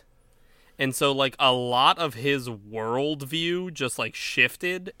 Right. And so, like, a lot of his worldview just, like,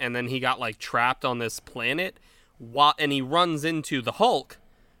 shifted, and then he got, like, trapped on this planet, and he runs into the Hulk,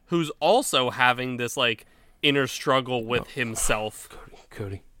 who's also having this, like, inner struggle with himself.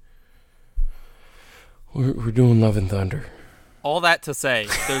 Cody. We're doing Love and Thunder. All that to say,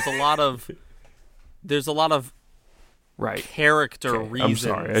 there's a lot of right character reasons.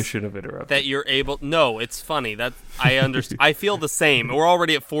 I'm sorry, I should have interrupted. That you're able. No, it's funny. That I understand. I feel the same. We're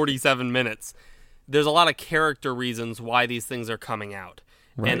already at 47 minutes. There's a lot of character reasons why these things are coming out.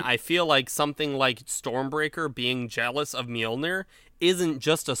 Right. And I feel like something like Stormbreaker being jealous of Mjolnir isn't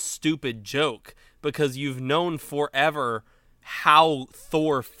just a stupid joke, because you've known forever how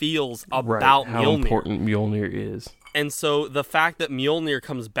Thor feels about how Mjolnir. Important Mjolnir is. And so the fact that Mjolnir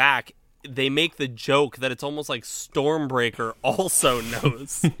comes back, they make the joke that it's almost like Stormbreaker also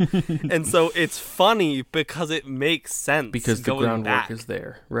knows. And so it's funny because it makes sense. Because the groundwork is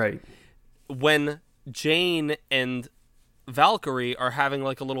there. Right. When Jane and Valkyrie are having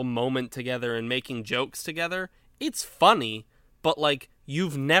like a little moment together and making jokes together, it's funny, but like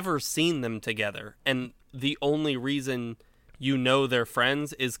you've never seen them together. And the only reason you know they're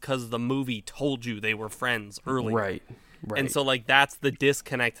friends is because the movie told you they were friends earlier. Right. And so, like, that's the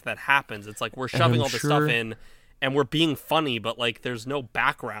disconnect that happens. It's like we're shoving all this stuff in, and we're being funny, but, like, there's no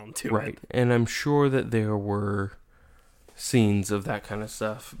background to it. Right. And I'm sure that there were scenes of that kind of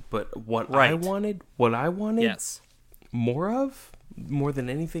stuff, but what I wanted yes. more than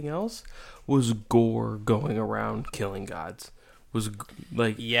anything else, was Gore going around killing gods. Was,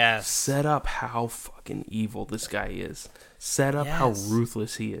 like, set up how fucking evil this guy is. Set up how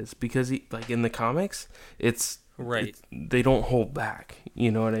ruthless he is. Because, he, like, in the comics, they don't hold back.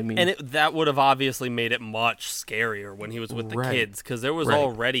 You know what I mean? And that would have obviously made it much scarier when he was with the kids, because there was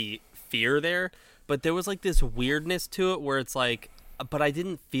already fear there, but there was like this weirdness to it where it's like, but I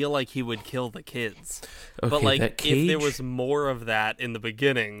didn't feel like he would kill the kids. Okay, but like, if there was more of that in the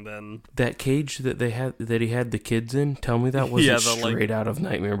beginning, then that cage that he had the kids in, tell me that wasn't straight out of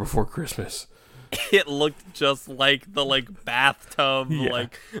Nightmare Before Christmas. It looked just like the like bathtub,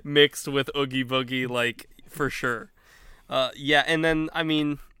 like mixed with Oogie Boogie, like for sure. And then I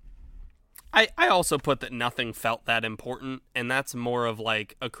mean, I also put that nothing felt that important, and that's more of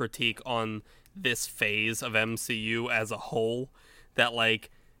like a critique on this phase of MCU as a whole. That like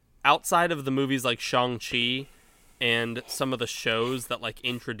outside of the movies like Shang-Chi and some of the shows that like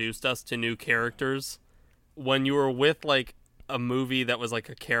introduced us to new characters, when you were with like a movie that was like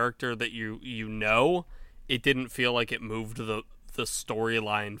a character that you know, it didn't feel like it moved the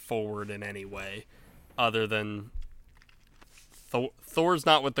storyline forward in any way, other than Thor's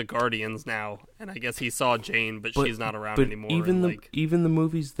not with the Guardians now, and I guess he saw Jane, but she's not around anymore. Even the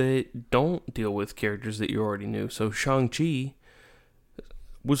movies that don't deal with characters that you already knew. So Shang-Chi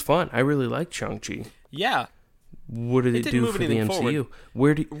was fun. I really liked Shang-Chi. Yeah. What did it do for the MCU?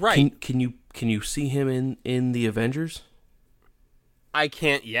 Forward. Can you see him in the Avengers? I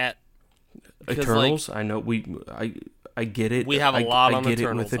can't yet. Eternals, like, I know I get it. We have a lot on Eternals. I get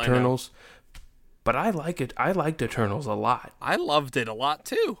it with Eternals. But I like it. I liked Eternals a lot. I loved it a lot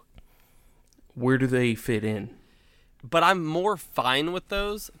too. Where do they fit in? But I'm more fine with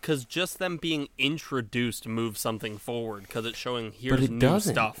those because just them being introduced moves something forward, because it's showing here's new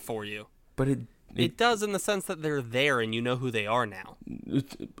stuff for you. But it does in the sense that they're there and you know who they are now.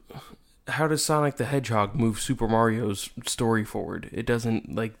 How does Sonic the Hedgehog move Super Mario's story forward? It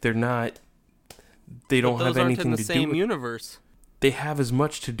doesn't, like, they're not they don't But have those aren't anything in the to do same with. universe. They have as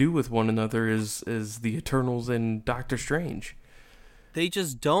much to do with one another as the Eternals and Doctor Strange. They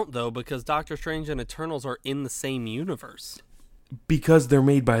just don't, though, because Doctor Strange and Eternals are in the same universe. Because they're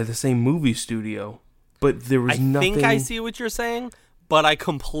made by the same movie studio. But there was nothing. I think I see what you're saying, but I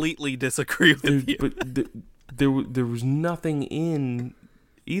completely disagree with you. But there was nothing in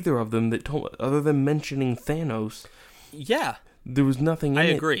either of them that told, other than mentioning Thanos. Yeah. There was nothing in I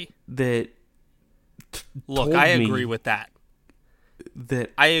it agree. that Look, I agree with that.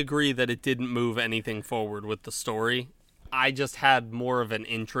 That I agree that it didn't move anything forward with the story. I just had more of an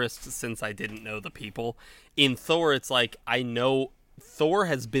interest since I didn't know the people. In Thor, it's like, I know Thor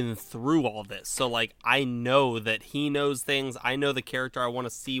has been through all this. So, like, I know that he knows things. I know the character. I want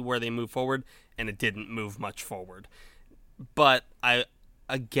to see where they move forward, and it didn't move much forward. But I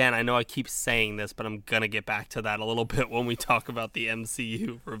know I keep saying this, but I'm going to get back to that a little bit when we talk about the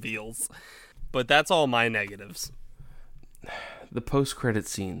MCU reveals. But that's all my negatives. the post-credit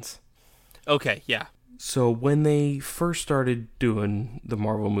scenes. Okay, yeah. So when they first started doing the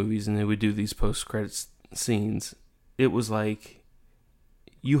Marvel movies and they would do these post-credit scenes, it was like,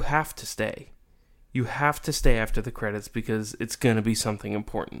 you have to stay. You have to stay after the credits because it's going to be something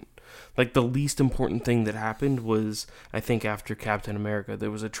important. Like, the least important thing that happened was, I think after Captain America,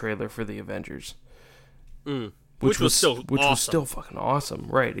 there was a trailer for the Avengers. Which was still was still fucking awesome.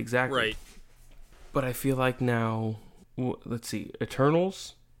 Right, exactly. Right. But I feel like now, let's see,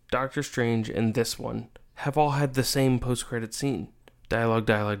 Eternals, Doctor Strange, and this one have all had the same post-credit scene.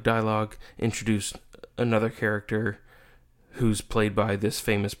 Dialogue, introduce another character who's played by this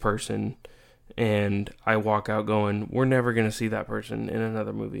famous person, and I walk out going, we're never going to see that person in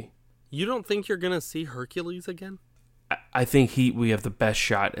another movie. You don't think you're going to see Hercules again? I think we have the best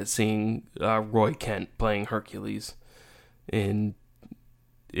shot at seeing Roy Kent playing Hercules in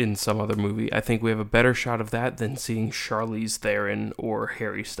some other movie. I think we have a better shot of that than seeing Charlize Theron or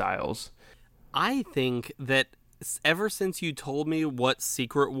Harry Styles. I think that ever since you told me what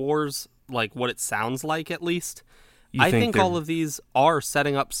Secret Wars, like what it sounds like at least, I think all of these are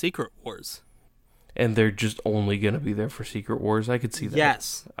setting up Secret Wars. And they're just only going to be there for Secret Wars? I could see that.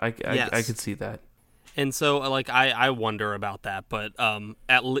 Yes. I could see that. And so, like, I wonder about that. But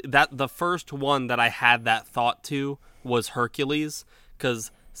the first one that I had that thought to was Hercules,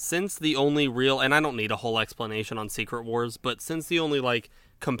 because since the only real, and I don't need a whole explanation on Secret Wars, but since the only, like,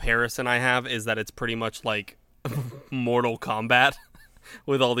 comparison I have is that it's pretty much like Mortal Kombat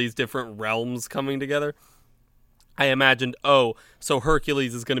with all these different realms coming together, I imagined, so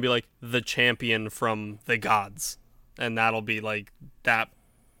Hercules is going to be like the champion from the gods, and that'll be like that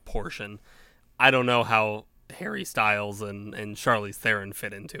portion. I don't know how Harry Styles and Charlize Theron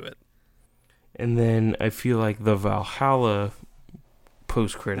fit into it. And then I feel like the Valhalla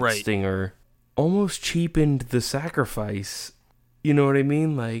post-credit stinger almost cheapened the sacrifice. You know what I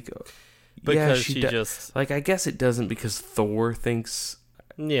mean? Like, because she just... Like, I guess it doesn't because Thor thinks...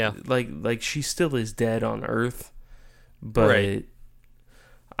 Yeah. Like she still is dead on Earth, but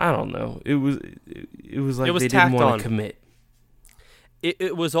I don't know. It was like they didn't want to commit.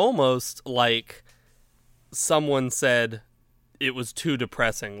 It was almost like someone said it was too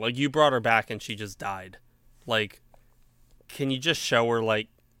depressing. Like, you brought her back and she just died. Like, can you just show her, like...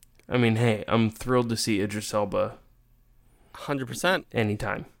 I mean, hey, I'm thrilled to see Idris Elba. 100%.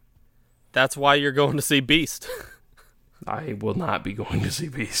 Anytime. That's why you're going to see Beast. I will not be going to see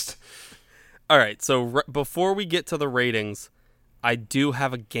Beast. All right, so before we get to the ratings, I do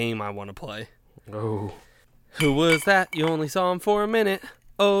have a game I want to play. Oh. Who was that? You only saw him for a minute.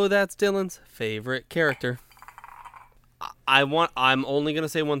 Oh, that's Dylan's favorite character. I'm only going to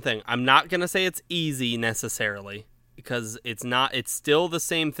say one thing. I'm not going to say it's easy necessarily, because it's not. It's still the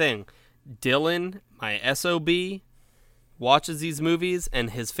same thing. Dylan, my SOB, watches these movies,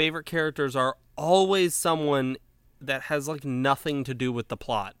 and his favorite characters are always someone that has like nothing to do with the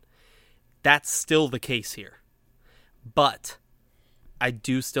plot. That's still the case here. But I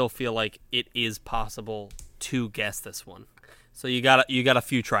do still feel like it is possible to guess this one. So you got a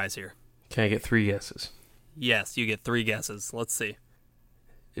few tries here. Can I get 3 guesses? Yes, you get 3 guesses. Let's see.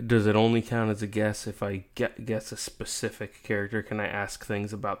 Does it only count as a guess if I guess a specific character? Can I ask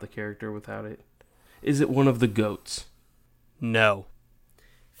things about the character without it? Is it one of the goats? No.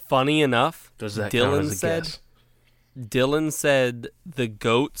 Funny enough, does that count as a guess? Dylan said the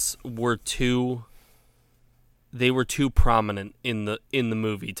goats were too prominent in the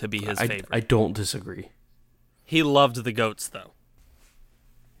movie to be his favorite. I don't disagree. He loved the goats, though.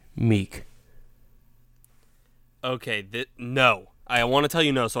 Meek. Okay, no. I want to tell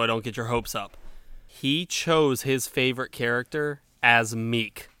you no so I don't get your hopes up. He chose his favorite character as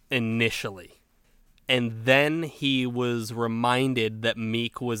Meek initially. And then he was reminded that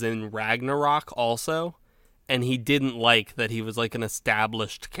Meek was in Ragnarok also, and he didn't like that he was like an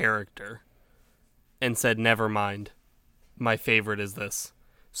established character, and said, never mind, my favorite is this.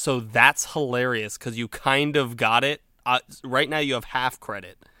 So that's hilarious, because you kind of got it. Right now you have half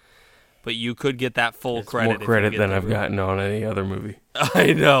credit, but you could get that full credit. More credit than I've gotten on any other movie.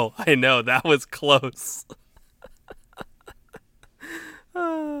 I know, that was close.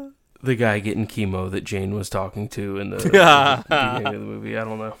 The guy getting chemo that Jane was talking to in the beginning of the movie. I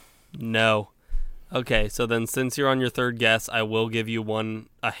don't know. No. Okay, so then since you're on your third guess, I will give you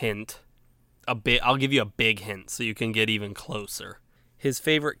a hint. I'll give you a big hint so you can get even closer. His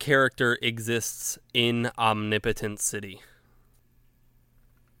favorite character exists in Omnipotent City.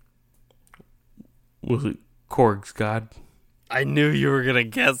 Was it Korg's god? I knew you were going to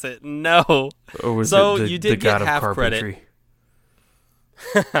guess it. No. Or was so it you the did god get of half carpentry?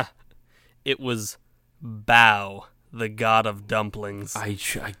 Credit. It was Bao, the god of dumplings. I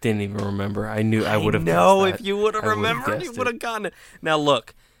didn't even remember. I knew I would have. No, if you would have remembered, you would have gotten it. Now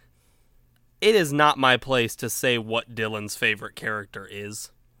look, it is not my place to say what Dylan's favorite character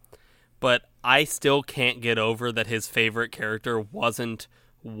is, but I still can't get over that his favorite character wasn't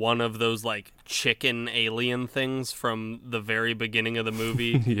one of those like chicken alien things from the very beginning of the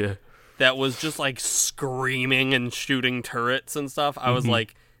movie. Yeah. That was just like screaming and shooting turrets and stuff. I was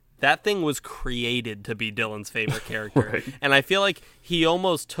like, that thing was created to be Dylan's favorite character. Right. And I feel like he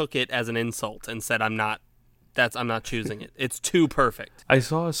almost took it as an insult and said, I'm not choosing it. It's too perfect. I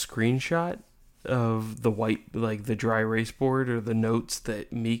saw a screenshot of the white, like the dry erase board or the notes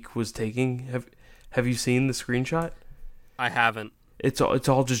that Meek was taking. Have you seen the screenshot? I haven't. It's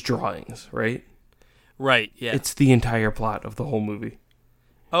all just drawings, right? Right, yeah. It's the entire plot of the whole movie.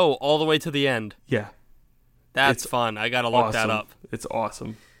 Oh, all the way to the end. Yeah. That's fun. I gotta look that up. It's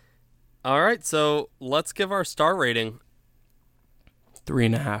awesome. All right, so let's give our star rating.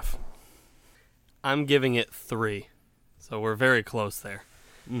 3.5. I'm giving it 3. So we're very close there.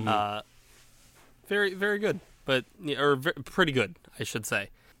 Mm-hmm. Very, very good. Pretty good, I should say.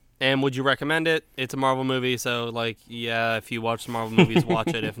 And would you recommend it? It's a Marvel movie, so, like, yeah, if you watch the Marvel movies, watch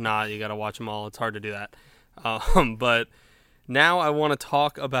it. If not, you gotta watch them all. It's hard to do that. But now I want to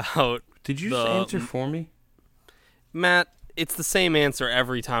talk about... Did you just answer for me? Matt, it's the same answer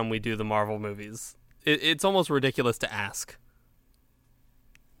every time we do the Marvel movies. It's almost ridiculous to ask.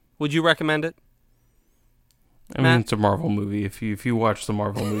 Would you recommend it? I mean, it's a Marvel movie. If you watch the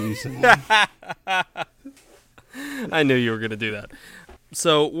Marvel movies... I knew you were going to do that.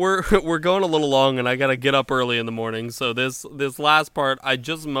 So we're going a little long, and I got to get up early in the morning. So this last part, I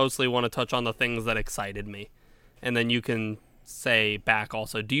just mostly want to touch on the things that excited me. And then you can say back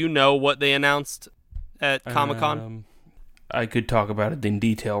also. Do you know what they announced at Comic-Con? I could talk about it in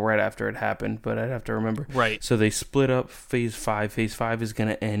detail right after it happened, but I'd have to remember. Right. So they split up Phase 5. Phase 5 is going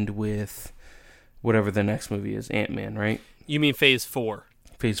to end with whatever the next movie is, Ant-Man, right? You mean Phase 4?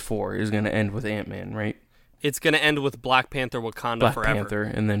 Phase 4 is going to end with Ant-Man, right? It's going to end with Black Panther Wakanda Forever. Black Panther,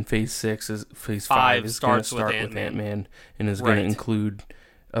 and then Phase 5 is going to start with Ant-Man and is going to include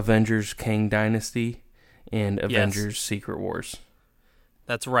Avengers Kang Dynasty and Avengers Secret Wars.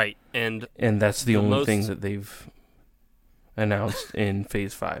 That's right. And that's the only thing that they've announced in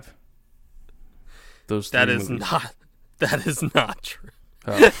Phase 5. Those three movies. That is not true.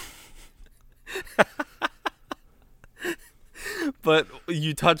 Oh. But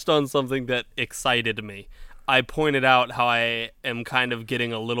you touched on something that excited me. I pointed out how I am kind of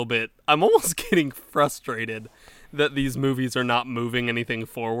getting I'm almost getting frustrated that these movies are not moving anything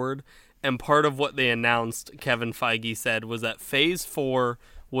forward. And part of what they announced, Kevin Feige said, was that Phase 4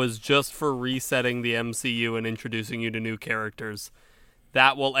 was just for resetting the MCU and introducing you to new characters.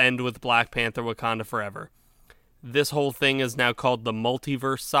 That will end with Black Panther Wakanda Forever. This whole thing is now called the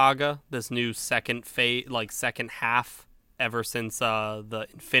Multiverse Saga, this new second half ever since the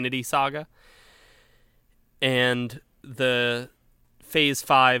Infinity Saga. And the Phase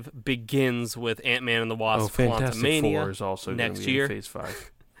 5 begins with Ant-Man and the Wasp: Fantastic Quantumania Four is also next be year. In Phase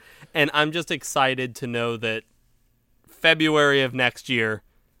 5. And I'm just excited to know that February of next year,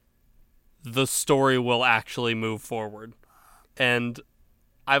 the story will actually move forward. And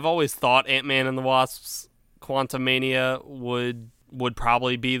I've always thought Ant-Man and the Wasp's Quantumania would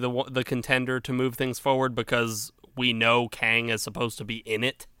probably be the contender to move things forward because we know Kang is supposed to be in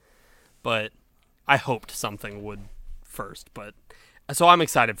it. But I hoped something would first. So I'm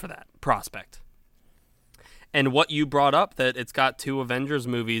excited for that prospect. And what you brought up, that it's got 2 Avengers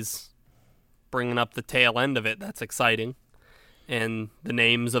movies bringing up the tail end of it, that's exciting. And the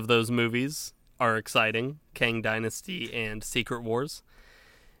names of those movies are exciting. Kang Dynasty and Secret Wars.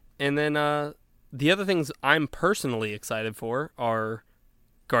 And then the other things I'm personally excited for are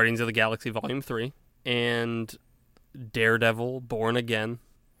Guardians of the Galaxy Volume 3 and Daredevil Born Again.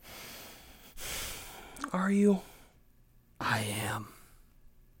 Are you? I am.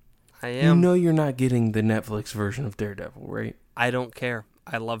 You know you're not getting the Netflix version of Daredevil, right? I don't care.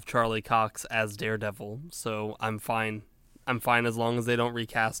 I love Charlie Cox as Daredevil, so I'm fine. I'm fine as long as they don't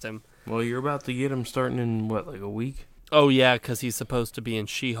recast him. Well, you're about to get him starting in, what, like a week? Oh, yeah, because he's supposed to be in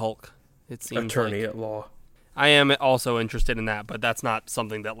She-Hulk. It seems Attorney at Law. I am also interested in that, but that's not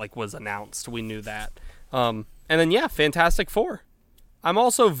something that like was announced. We knew that. And then, yeah, Fantastic Four. I'm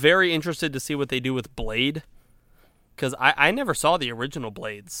also very interested to see what they do with Blade, because I never saw the original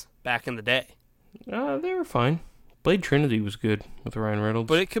Blades back in the day. They were fine. Blade Trinity was good with Ryan Reynolds.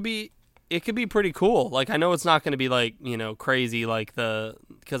 But it could be pretty cool. Like, I know it's not going to be like, crazy like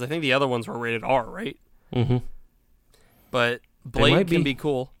because I think the other ones were rated R, right? Mm-hmm. But Blade can be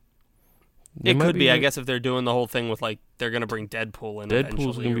cool. It could be, I guess, if they're doing the whole thing with like they're going to bring Deadpool in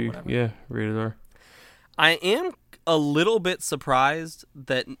eventually or whatever. Yeah, rated R. I am a little bit surprised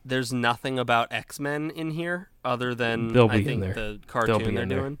that there's nothing about X-Men in here other than I think the cartoon they're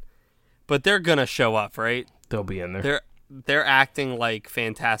doing. But they're going to show up, right? They'll be in there. They're acting like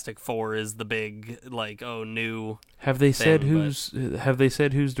Fantastic Four is the big new. Have they said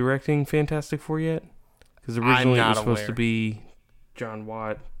who's directing Fantastic Four yet? Because originally it was supposed to be John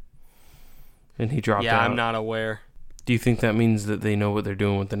Watt, and he dropped out. Yeah, I'm not aware. Do you think that means that they know what they're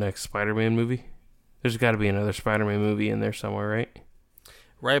doing with the next Spider-Man movie? There's got to be another Spider-Man movie in there somewhere, right?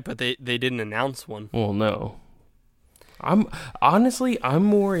 Right, but they didn't announce one. Well, no. I'm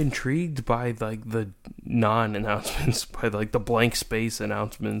more intrigued by like the non-announcements, by like the blank space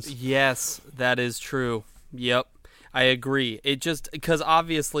announcements. Yes, that is true. Yep, I agree. It just because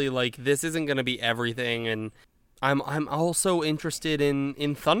obviously like this isn't going to be everything, and I'm also interested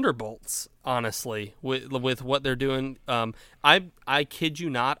in Thunderbolts. Honestly, with what they're doing, I kid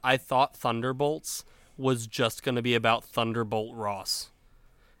you not, I thought Thunderbolts was just going to be about Thunderbolt Ross,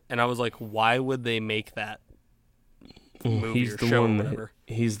 and I was like, why would they make that? He's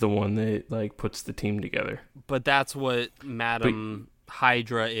the one that like puts the team together. But that's what Madam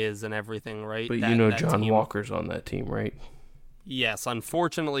Hydra is and everything, right? But John Walker's on that team, right? Yes,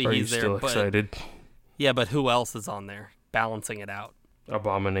 unfortunately he's there. Are you still excited? Yeah, but who else is on there balancing it out?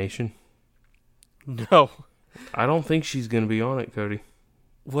 Abomination. No, I don't think she's gonna be on it, Cody.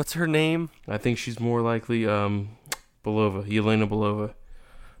 What's her name? I think she's more likely Yelena Belova.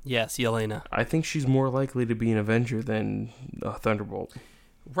 Yes, Yelena. I think she's more likely to be an Avenger than a Thunderbolt.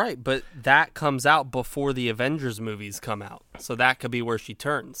 Right, but that comes out before the Avengers movies come out. So that could be where she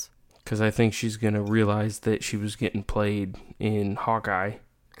turns. Because I think she's going to realize that she was getting played in Hawkeye.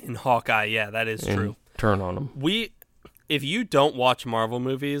 In Hawkeye, yeah, that is true. Turn on them. If you don't watch Marvel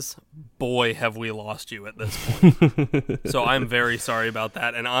movies, boy, have we lost you at this point. So I'm very sorry about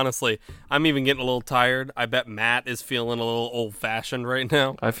that. And honestly, I'm even getting a little tired. I bet Matt is feeling a little old-fashioned right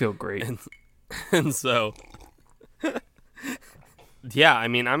now. I feel great. And so, yeah, I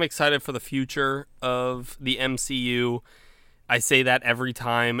mean, I'm excited for the future of the MCU. I say that every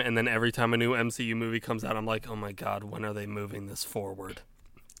time, and then every time a new MCU movie comes out, I'm like, oh my God, when are they moving this forward?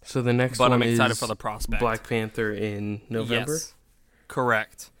 So the next one I'm excited is for the prospect. Black Panther in November? Yes,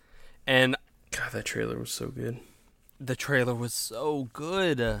 correct. And God, that trailer was so good. The trailer was so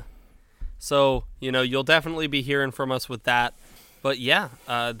good. So, you'll definitely be hearing from us with that. But yeah,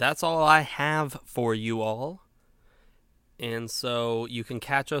 that's all I have for you all. And so you can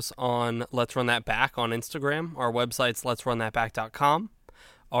catch us on Let's Run That Back on Instagram. Our website's letsrunthatback.com.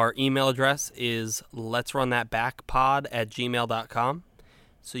 Our email address is letsrunthatbackpod@gmail.com.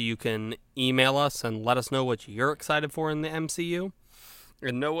 So you can email us and let us know what you're excited for in the MCU.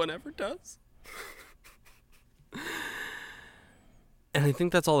 And no one ever does. And I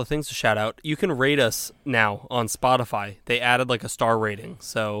think that's all the things to shout out. You can rate us now on Spotify. They added like a star rating.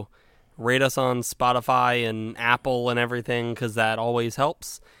 So rate us on Spotify and Apple and everything because that always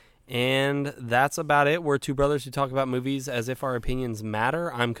helps. And that's about it. We're two brothers who talk about movies as if our opinions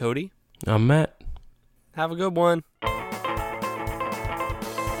matter. I'm Cody. I'm Matt. Have a good one.